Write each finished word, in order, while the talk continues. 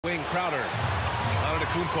Wing Crowder.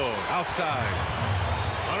 Antetokounmpo outside.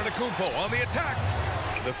 Antetokounmpo on the attack.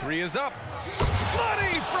 The three is up.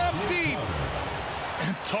 Money from deep.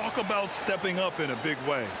 And talk about stepping up in a big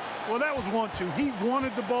way. Well, that was 1-2. He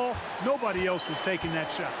wanted the ball. Nobody else was taking that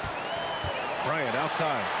shot. Bryant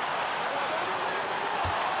outside.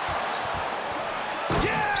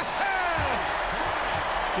 Yes!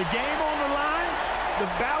 The game on the line, the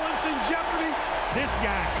balance in jeopardy. This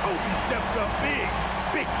guy, Kobe, steps up big.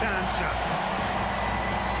 Big-time shot.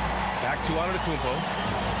 Back to Antetokounmpo.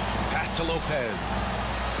 Pass to Lopez.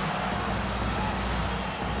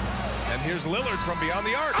 And here's Lillard from beyond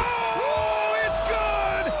the arc. Oh, it's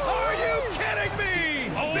good! Are you kidding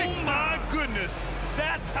me? Oh, my goodness.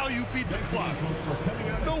 That's how you beat the clock.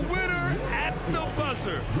 The winner at the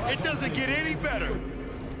buzzer. It doesn't get any better.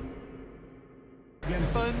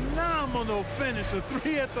 Phenomenal finish, a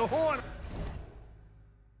three at the horn.